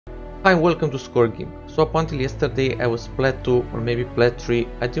Hi and welcome to Score Game. So up until yesterday I was plat 2 or maybe plat 3,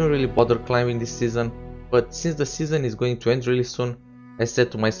 I didn't really bother climbing this season, but since the season is going to end really soon, I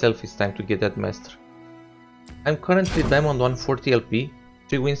said to myself it's time to get that master. I'm currently Diamond 140 LP,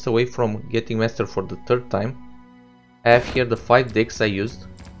 3 wins away from getting master for the third time. I have here the 5 decks I used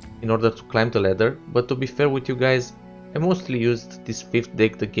in order to climb the ladder, but to be fair with you guys, I mostly used this 5th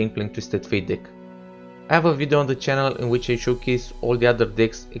deck, the Gangplank Twisted Fate deck. I have a video on the channel in which I showcase all the other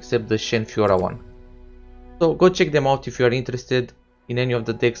decks except the Shen Fiora one. So go check them out if you are interested in any of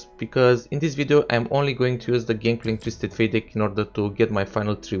the decks, because in this video I am only going to use the Gangplank Twisted Fate deck in order to get my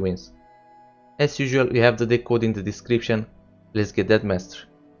final 3 wins. As usual, we have the deck code in the description. Let's get that master.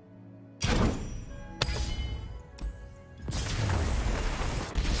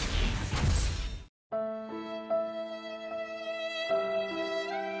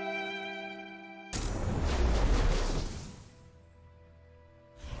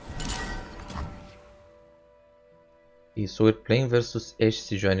 So we're playing versus Ashe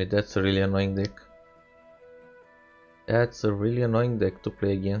Sejuani. That's a really annoying deck. That's a really annoying deck to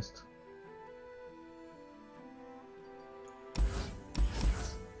play against.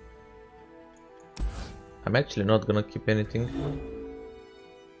 I'm actually not gonna keep anything.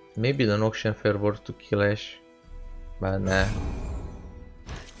 Maybe the Noxian Freljord to kill Ashe, but nah.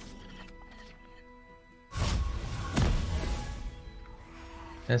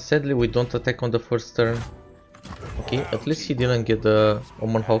 And sadly we don't attack on the first turn. Okay, at least he didn't get the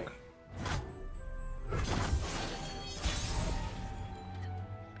Omen Hawk.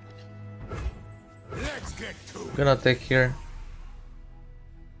 I'm gonna attack here.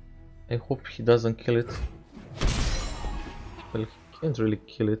 I hope he doesn't kill it. Well, he can't really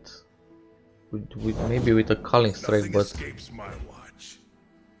kill it. Maybe with a Culling Strike, but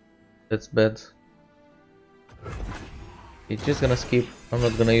that's bad. He's just gonna skip. I'm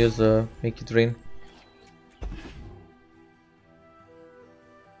not gonna use Make It Rain.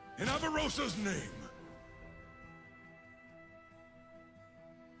 Name.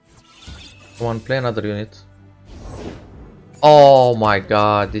 Come on, play another unit. Oh my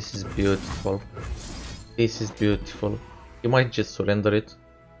god, this is beautiful. This is beautiful. You might just surrender it.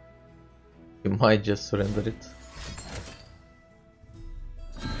 You might just surrender it.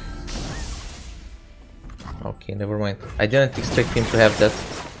 Okay, never mind. I didn't expect him to have that,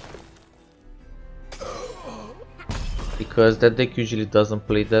 because that deck usually doesn't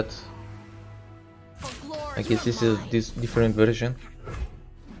play that. I guess this is this different version,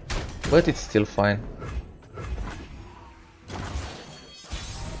 but it's still fine.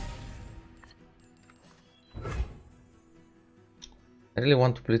 I really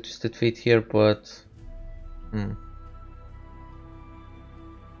want to play Twisted Fate here, but do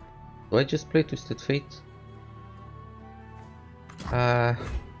I just play Twisted Fate?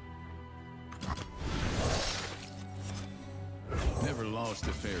 Never lost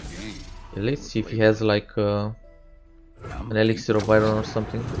a fair game. Let's see if he has like an Elixir of Iron or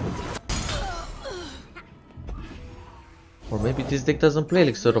something. Or maybe this deck doesn't play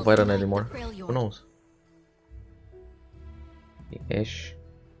Elixir of Iron anymore. Who knows? Ashe.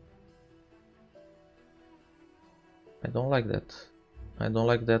 I don't like that. I don't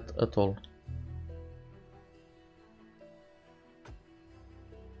like that at all.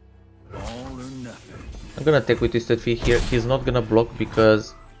 All or nothing. I'm gonna take with Twisted Fate here. He's not gonna block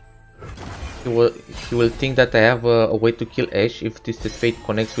because he will think that I have a way to kill Ashe if Twisted Fate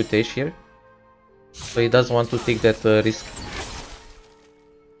connects with Ashe here. So he doesn't want to take that risk.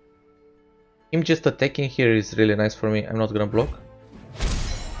 Him just attacking here is really nice for me. I'm not gonna block,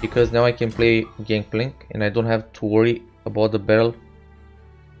 because now I can play Gangplank and I don't have to worry about the barrel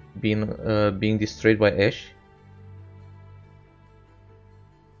being destroyed by Ashe.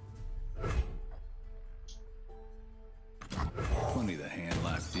 Funny the hand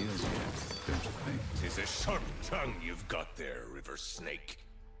life deals with, don't you think? It's a sharp tongue you've got there, river snake.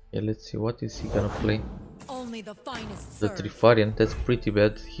 Yeah, let's see, what is he gonna play? Only the finest The Trifarian, that's pretty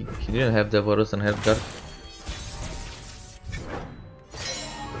bad. He didn't have Devourers and Headguard.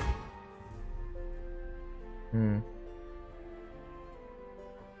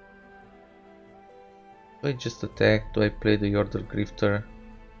 Do I just attack? Do I play the Yordle Grifter?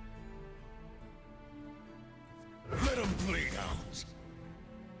 Let him bleed out.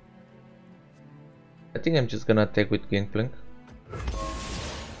 I think I'm just gonna attack with Gangplank.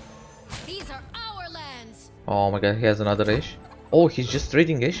 These are our lands. Oh my god, he has another Ashe. Oh, he's just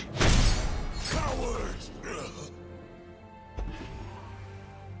trading Ashe. Cowards.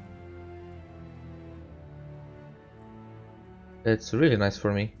 That's really nice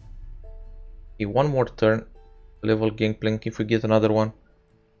for me. Okay, one more turn, level Gangplank if we get another one.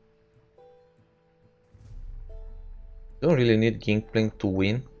 Don't really need Gangplank to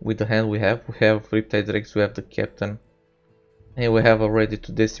win with the hand we have. We have Riptide Rex, we have the captain, and we have already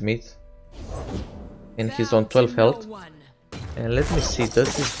to decimate. And he's on 12 health. And let me see,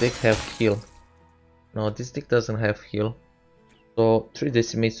 does this deck have heal? No, this deck doesn't have heal. So 3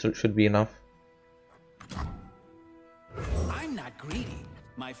 decimates should be enough. I'm not greedy.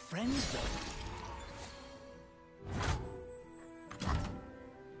 My friends though.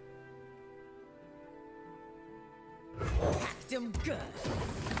 Packed him good.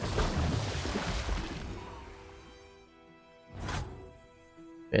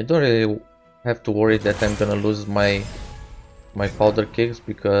 I don't really have to worry that I'm gonna lose my powder kicks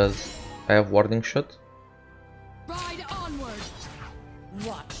because I have warning shot. Ride onward.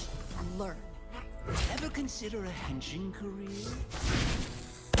 Watch, learn. Ever consider a henching career?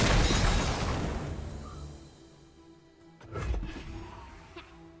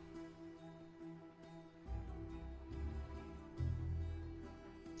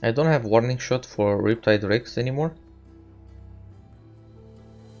 I don't have warning shot for Riptide Rex anymore.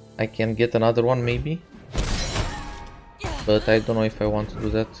 I can get another one maybe, but I don't know if I want to do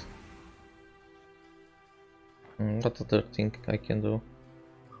that. What other thing I can do?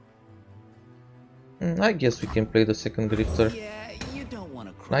 I guess we can play the second Grifter. Yeah, you don't want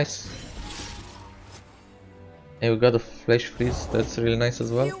to cry. Nice. And we got a Flash Freeze, that's really nice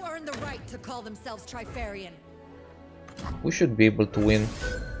as well. You earn the right to call themselves Trifarian. We should be able to win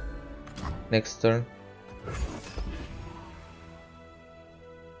next turn.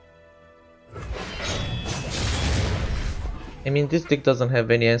 I mean, this deck doesn't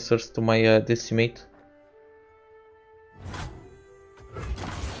have any answers to my decimate.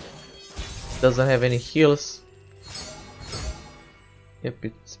 Doesn't have any heals. Yep,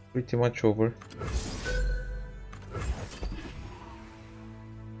 it's pretty much over.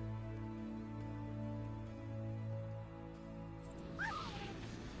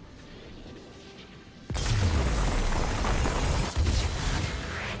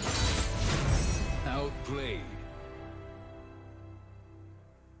 Outplayed.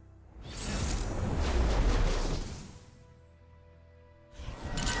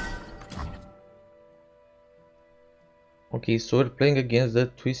 Okay, so we're playing against the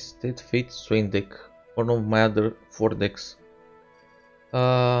Twisted Fate Swain deck, one of my other 4 decks.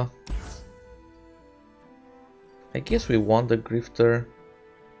 I guess we want the Grifter.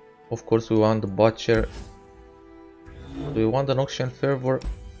 Of course we want the Butcher. Do we want the Noxian Fervor?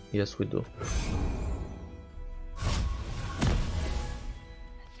 Yes, we do.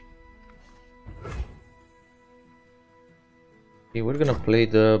 Okay, we're gonna play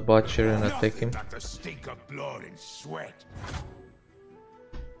the Butcher and attack him. Like the stink of blood and sweat.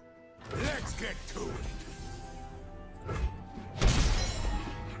 Let's get to it.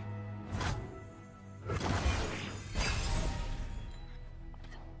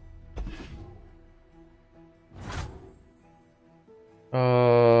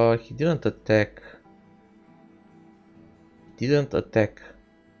 He didn't attack. He didn't attack.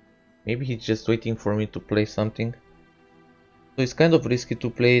 Maybe he's just waiting for me to play something. So it's kind of risky to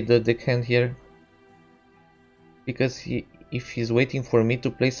play the deckhand here, because if he's waiting for me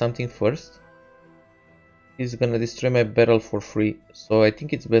to play something first, he's gonna destroy my barrel for free. So I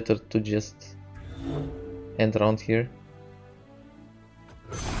think it's better to just end round here.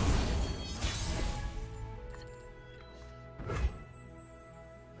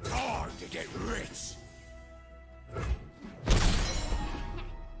 Hard to get rich.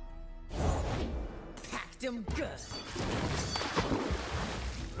 Packed him good.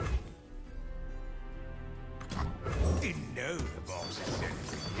 Didn't know the boss had sent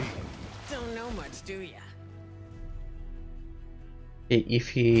me. Don't know much, do ya? Okay, if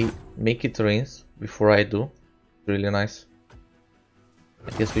he make it rains before I do, really nice.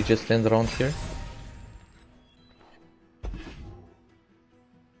 I guess we just end around here.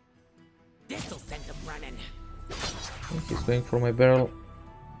 This'll send them running. He's going for my barrel.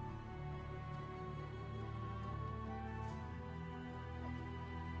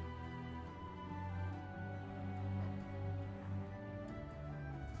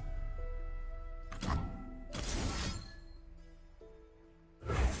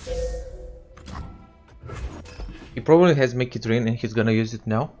 He probably has Make It Rain and he's gonna use it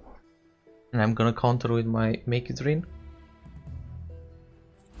now. And I'm gonna counter with my Make It Rain.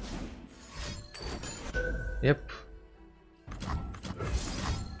 Yep.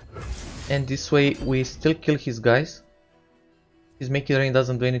 And this way we still kill his guys. His Make It Rain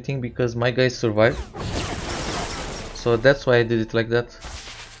doesn't do anything because my guys survive. So that's why I did it like that.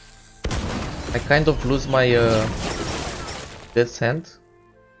 I kind of lose my Death's Hand.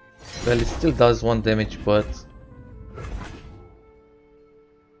 Well, it still does 1 damage, but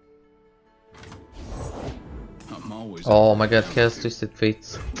always Oh my god, he has Twisted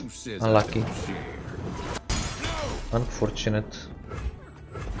Fates. Who says I Unlucky. don't share? Unfortunate.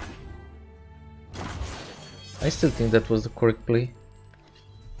 I still think that was the correct play.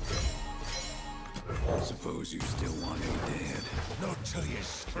 Suppose you still want me dead. Not till you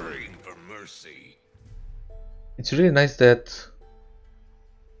scream for mercy. It's really nice that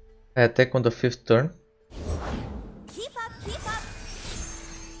I attack on the 5th turn. Keep up, keep up.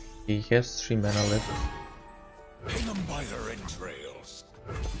 He has 3 mana left. Hang them by their entrails.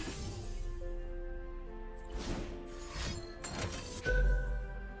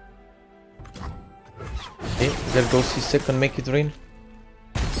 Okay, there goes his second Make It Rain.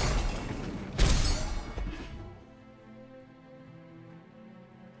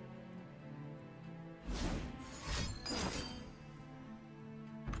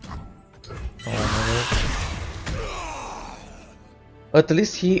 At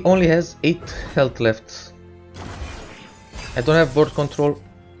least he only has 8 health left. I don't have board control.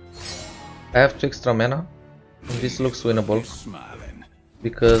 I have 2 extra mana. And this looks winnable Smiling.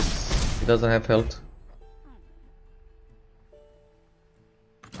 because he doesn't have health.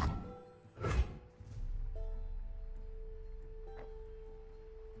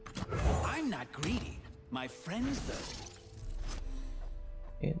 I'm not greedy. My friends, though.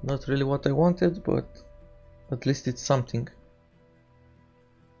 Okay, not really what I wanted, but at least it's something.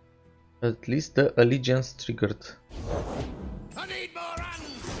 At least the allegiance triggered. I need more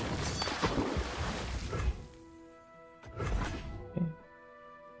hands.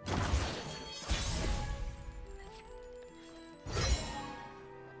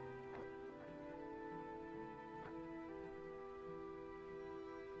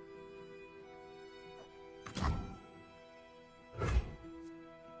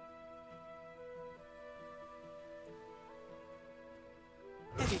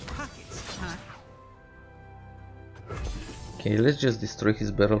 Heavy pockets, huh? Okay, let's just destroy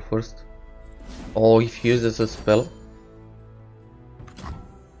his barrel first. Oh, if he uses a spell.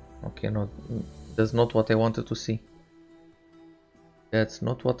 Okay, no, that's not what I wanted to see. That's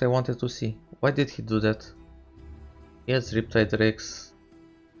not what I wanted to see. Why did he do that? He has Riptide Rex.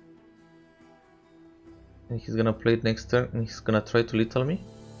 And he's gonna play it next turn and he's gonna try to lethal me.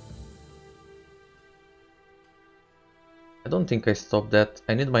 I don't think I stopped that.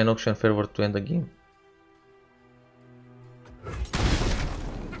 I need my Noxian Fervor to end the game.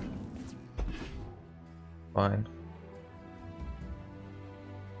 Fine.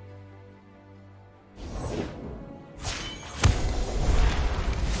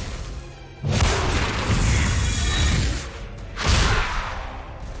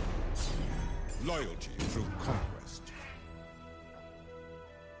 Loyalty through conquest.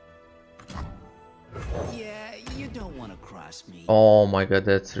 Yeah, you don't want to cross me. Oh my god,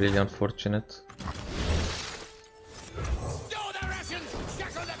 that's really unfortunate. Store the rations,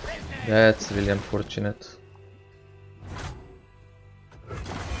 shackle the prisoners. That's really unfortunate.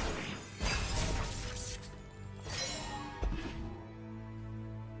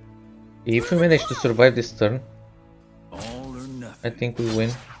 If we manage to survive this turn, All or nothing. I think we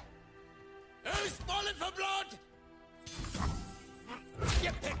win. Who's falling for blood?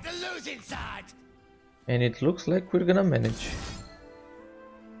 You picked the losing side. And it looks like we're gonna manage.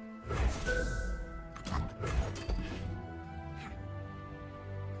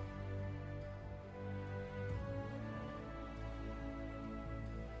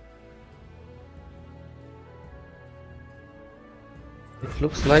 It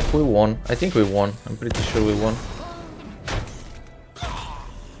looks like we won. I think we won. I'm pretty sure we won.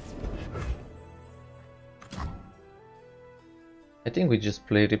 I think we just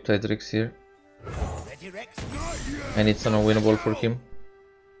play Riptide Rex here. Ready, Rex? And it's an unwinnable for him.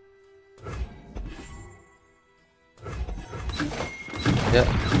 Yeah.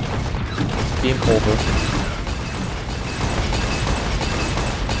 Game over.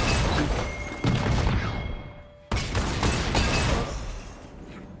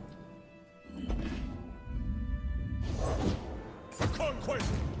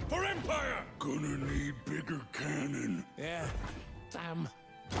 Conquest for Empire! Gonna need bigger cannon. Yeah. Damn.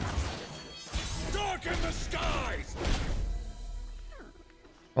 Darken the skies!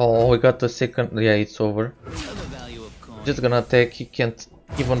 Oh, we got the second. Yeah, it's over. Know the value of coin. Just gonna attack. He can't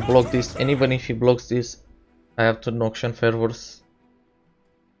even block this. And even if he blocks this, I have to Noxian Fervors.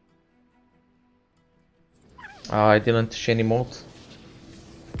 Ah, I didn't Shen emote.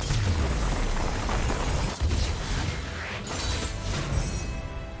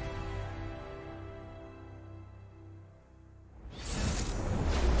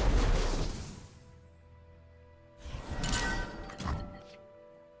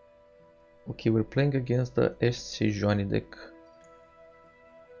 Okay, we're playing against the Ashe Sejuani deck.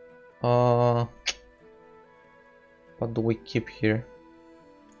 What do we keep here?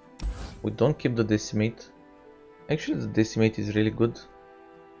 We don't keep the Decimate. Actually, the Decimate is really good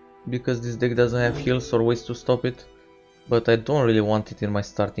because this deck doesn't have heals or ways to stop it, but I don't really want it in my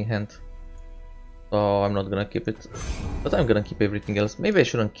starting hand, so I'm not gonna keep it. But I'm gonna keep everything else. Maybe I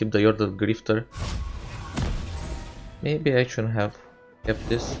shouldn't keep the Yordle Grifter. Maybe I shouldn't have kept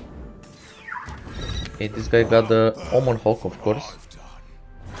this. Okay, this guy got the Omen Hawk, of course.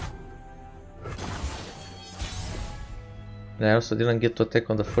 And I also didn't get to attack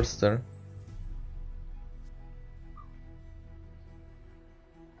on the first turn.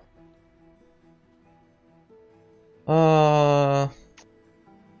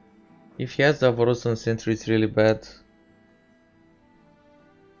 If he has the Frozen Sentry, it's really bad.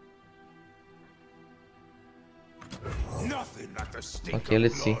 Okay,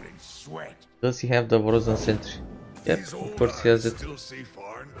 let's see. Does he have the Frozen Sentry? Yep, of course he has it.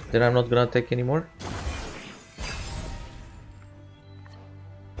 Then I'm not gonna attack anymore.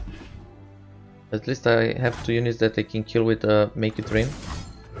 At least I have 2 units that I can kill with Make It Rain.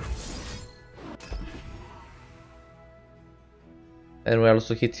 And we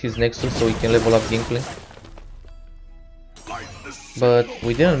also hit his Nexus so we can level up Gangplank. But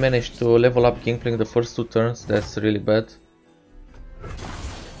we didn't manage to level up Gangplank the first 2 turns, that's really bad.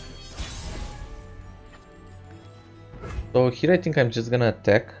 So here I think I'm just gonna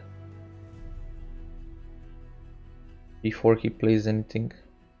attack before he plays anything.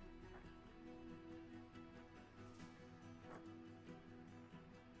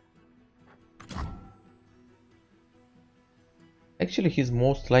 Actually, he's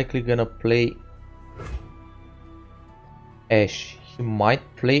most likely gonna play Ashe. He might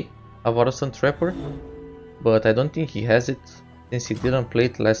play Avarosan Trapper, but I don't think he has it since he didn't play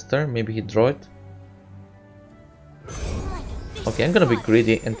it last turn. Maybe he drew it. Okay, I'm gonna be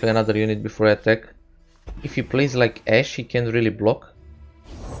greedy and play another unit before I attack. If he plays like Ashe, he can't really block.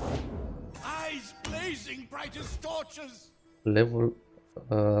 Eyes blazing bright as torches. Level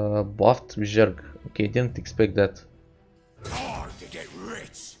buffed Zerg. Okay, didn't expect that. Hard to get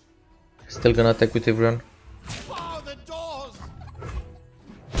rich. Still gonna attack with everyone. Bar the doors.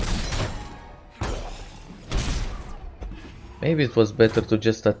 Maybe it was better to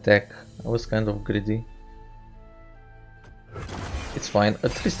just attack. I was kind of greedy. It's fine.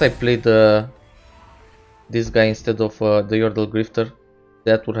 At least I played this guy instead of the Yordle Grifter.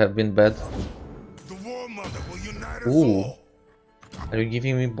 That would have been bad. The War Mother will unite us Ooh. all. Are you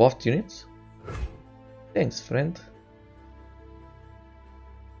giving me buffed units? Thanks, friend.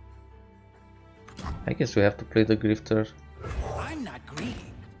 I guess we have to play the Grifter. I'm not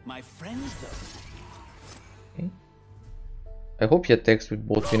greedy. My friends, though. Okay. I hope he attacks with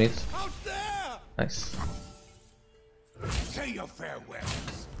both units. Out there. Nice. Say your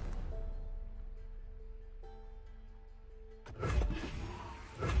farewells.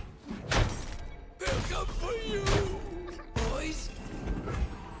 They'll come for you, boys.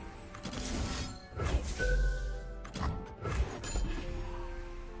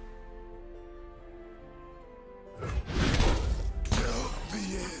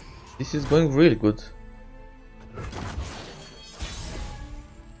 This is going really good.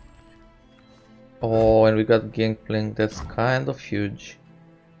 Oh, and we got Gangplank, that's kind of huge.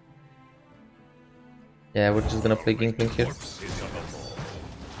 Yeah, we're just gonna play Gangplank here.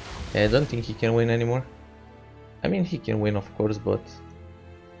 Yeah, I don't think he can win anymore. I mean, he can win, of course, but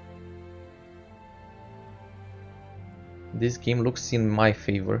this game looks in my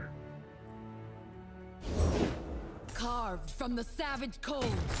favor. Carved from the savage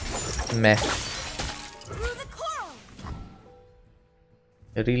cold. Meh. Through the coral.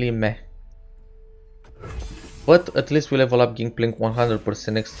 Really meh. But at least we level up Gangplank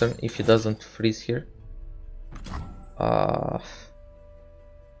 100% next turn if he doesn't freeze here.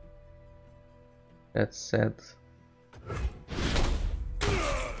 That's sad.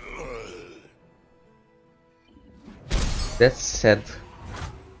 That's sad.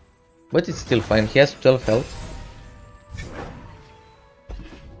 But it's still fine. He has 12 health.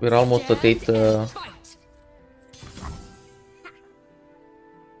 We're almost at 8.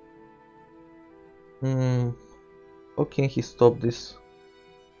 How can he stop this?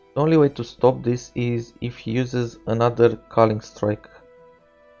 The only way to stop this is if he uses another Calling Strike.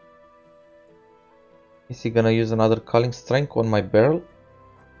 Is he gonna use another Calling Strike on my barrel?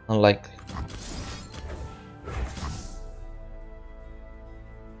 Unlikely.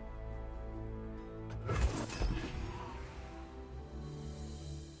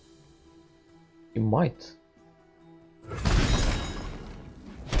 He might.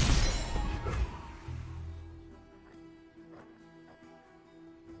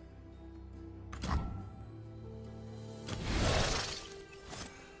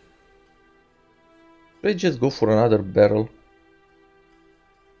 Should I just go for another barrel?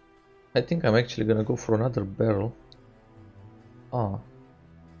 I think I'm actually gonna go for another barrel. Ah.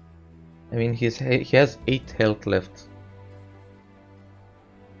 I mean, he has 8 health left.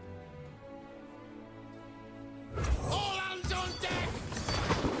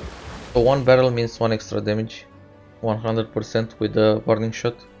 So 1 barrel means 1 extra damage. 100% with the warning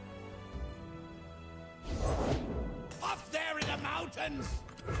shot. Up there in the mountains!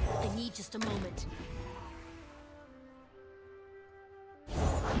 I need just a moment.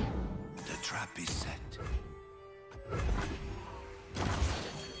 The trap is set.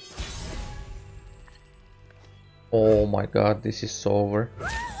 Oh my god, this is so over.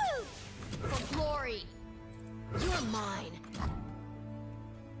 For glory, you're mine.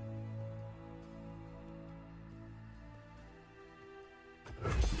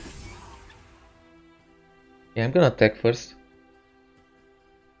 Yeah, I'm gonna attack first.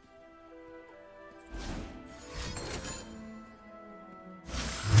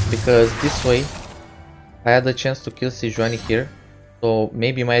 Because this way I had a chance to kill Sejuani here. So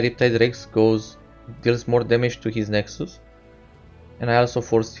maybe my Riptide Rex deals more damage to his Nexus. And I also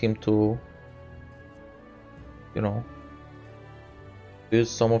forced him to, you know, use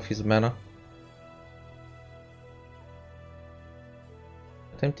some of his mana.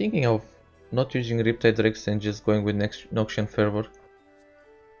 But I'm thinking of not using Riptide Rex and just going with Noxian Fervor.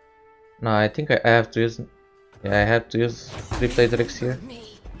 Nah, I think I have to use... Yeah, I have to use Riptide Rex here.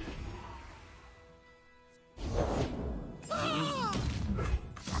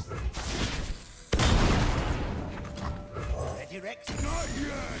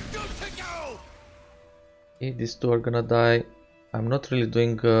 Okay, these two are gonna die. I'm not really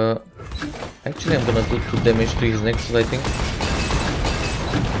doing... Actually, I'm gonna do 2 damage to his Nexus, I think.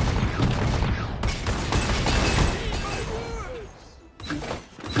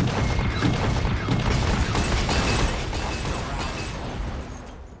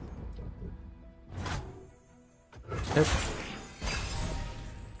 Yep.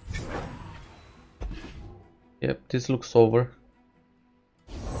 Yep, this looks over.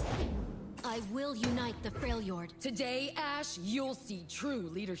 I will unite the Freljord. Today, Ashe, you'll see true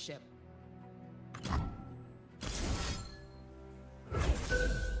leadership.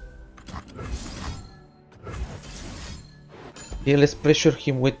 Yeah, let's pressure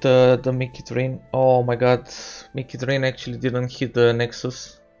him with the Make It Rain. Oh my god, Make It Rain actually didn't hit the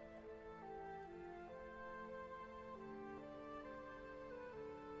Nexus.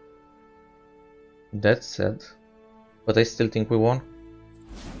 That's sad, but I still think we won.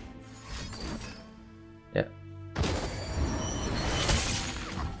 Yeah.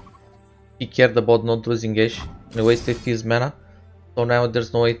 He cared about not losing Ashe and wasted his mana, so now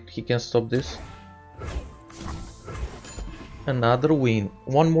there's no way he can stop this. Another win.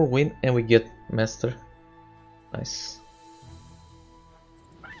 One more win and we get Master. Nice.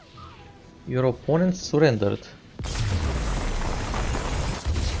 Your opponent surrendered.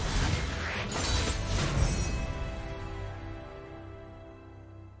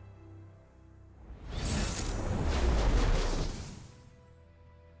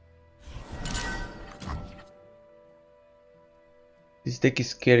 This deck is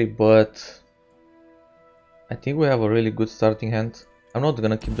scary, but I think we have a really good starting hand. I'm not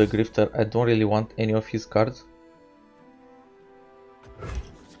gonna keep the Grifter, I don't really want any of his cards.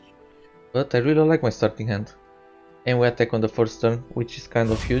 But I really like my starting hand. And we attack on the first turn, which is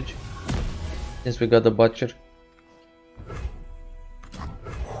kind of huge, since we got the Butcher.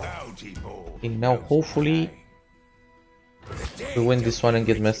 Okay, now hopefully we win this one and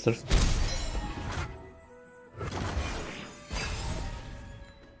get Master.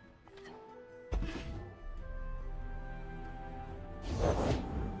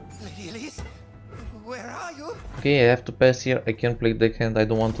 Elise, where are you? Okay, I have to pass here. I can't play deckhand. I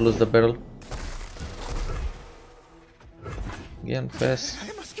don't want to lose the barrel. Again, pass.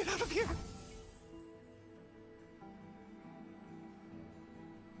 I must get out of here.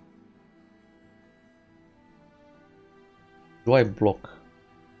 Do I block?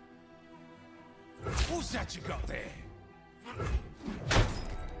 What's that you got there?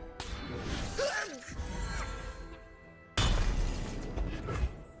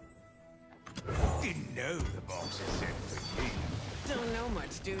 Didn't know the boss had sent for me. Don't know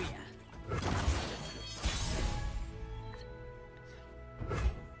much, do ya?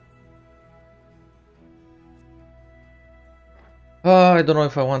 I don't know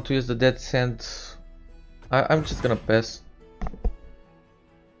if I want to use the Dead Sand. I'm just gonna pass.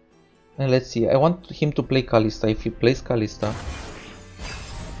 And let's see, I want him to play Kalista. If he plays Kalista,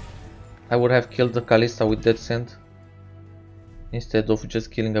 I would have killed the Kalista with Dead Sand instead of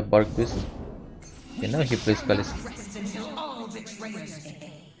just killing a Bark Beast. Okay, now he plays Kalista.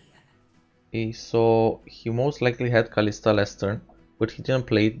 Okay, so he most likely had Kalista last turn, but he didn't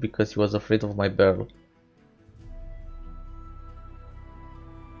play it because he was afraid of my barrel.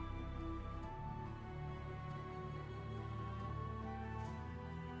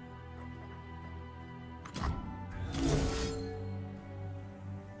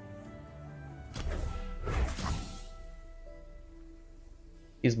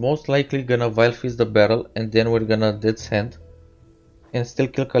 He's most likely gonna Vile Fizz the barrel and then we're gonna Death's Hand and still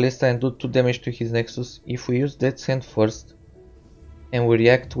kill Kalista and do 2 damage to his Nexus. If we use Death's Hand first and we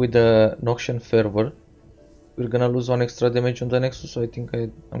react with the Noxian Fervor, we're gonna lose 1 extra damage on the Nexus, so I think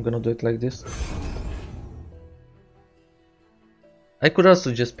I'm gonna do it like this. I could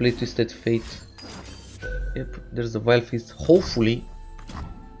also just play Twisted Fate. Yep, there's the Vile Fizz. Hopefully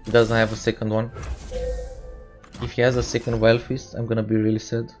he doesn't have a second one. If he has a second Vile Fist, I'm gonna be really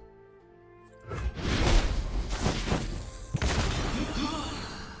sad.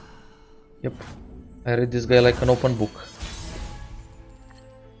 Yep, I read this guy like an open book.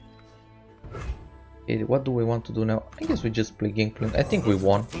 Okay, what do we want to do now? I guess we just play Gangplank. I think we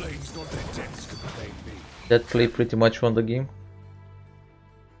won. That play pretty much won the game.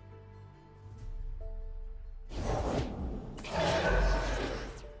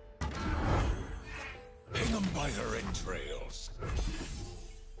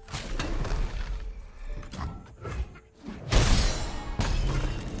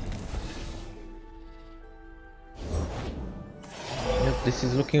 This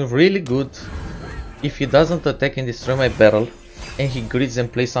is looking really good. If he doesn't attack and destroy my barrel and he grids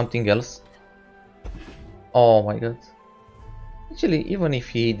and plays something else. Oh my god. Actually, even if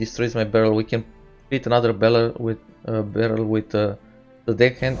he destroys my barrel, we can create another barrel with the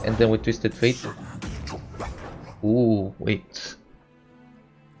deckhand and then with Twisted Fate. Ooh, wait.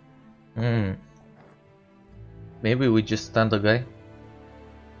 Maybe we just stun the guy.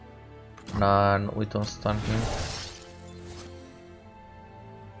 Nah, no, we don't stun him.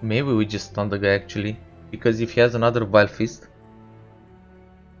 Maybe we just stun the guy actually, because if he has another Vile Fist,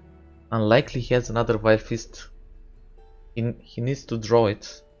 unlikely he has another Vile Fist, he needs to draw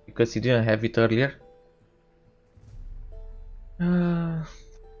it, because he didn't have it earlier.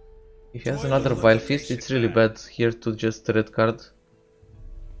 If he has another Vile Fist, it's really bad here to just red card.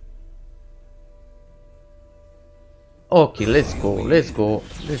 Okay, let's go, let's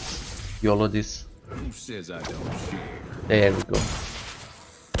YOLO this. There we go.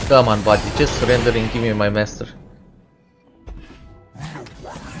 Come on, buddy, just surrender and give me my master.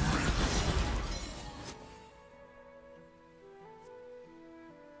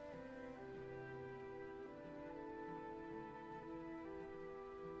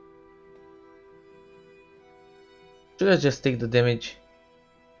 Should I just take the damage?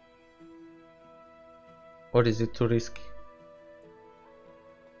 Or is it too risky?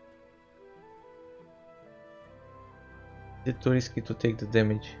 Is it too risky to take the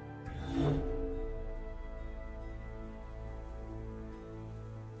damage?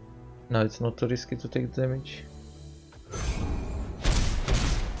 No, it's not too risky to take the damage.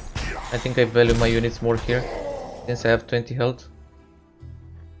 I think I value my units more here, since I have 20 health.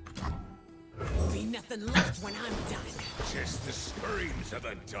 Be nothing left when I'm done. Just the screams of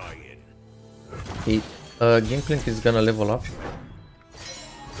a dying. Okay, Gangplank is gonna level up.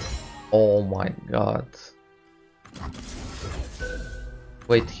 Oh my god.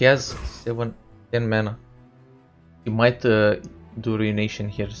 Wait, he has 10 mana. He might do Ruination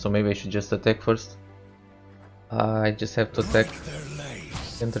here, so maybe I should just attack first. I just have to attack.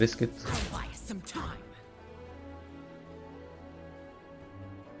 Can't risk it. I'll buy us some time.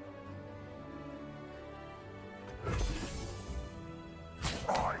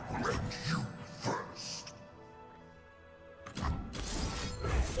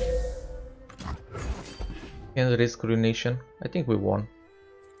 Can't risk Ruination. I think we won.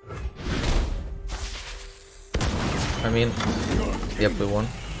 I mean, yep, we won.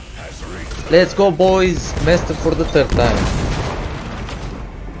 Let's go, boys! Master for the 3rd time.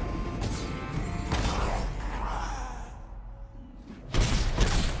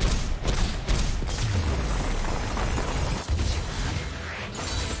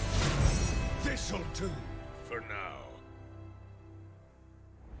 This'll do for now.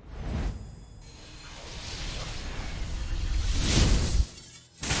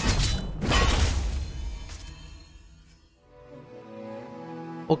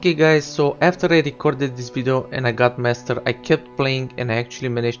 Okay guys, so after I recorded this video and I got master, I kept playing and I actually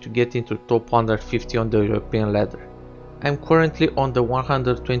managed to get into top 150 on the European ladder. I'm currently on the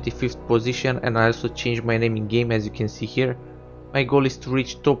 125th position and I also changed my name in game, as you can see here. My goal is to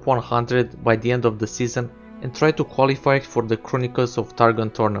reach top 100 by the end of the season and try to qualify for the Chronicles of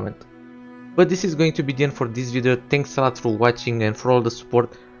Targon tournament. But this is going to be the end for this video. Thanks a lot for watching and for all the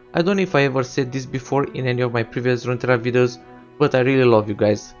support. I don't know if I ever said this before in any of my previous Runeterra videos, but I really love you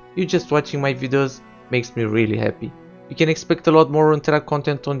guys. You just watching my videos makes me really happy. You can expect a lot more Runeterra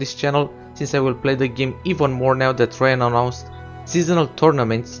content on this channel, since I will play the game even more now that Ryan announced seasonal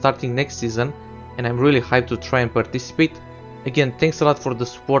tournaments starting next season, and I'm really hyped to try and participate. Again, thanks a lot for the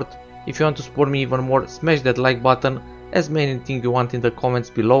support. If you want to support me even more, smash that like button, as many things you want in the comments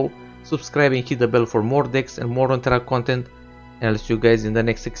below. Subscribe and hit the bell for more decks and more Runeterra content, and I'll see you guys in the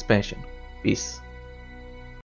next expansion. Peace.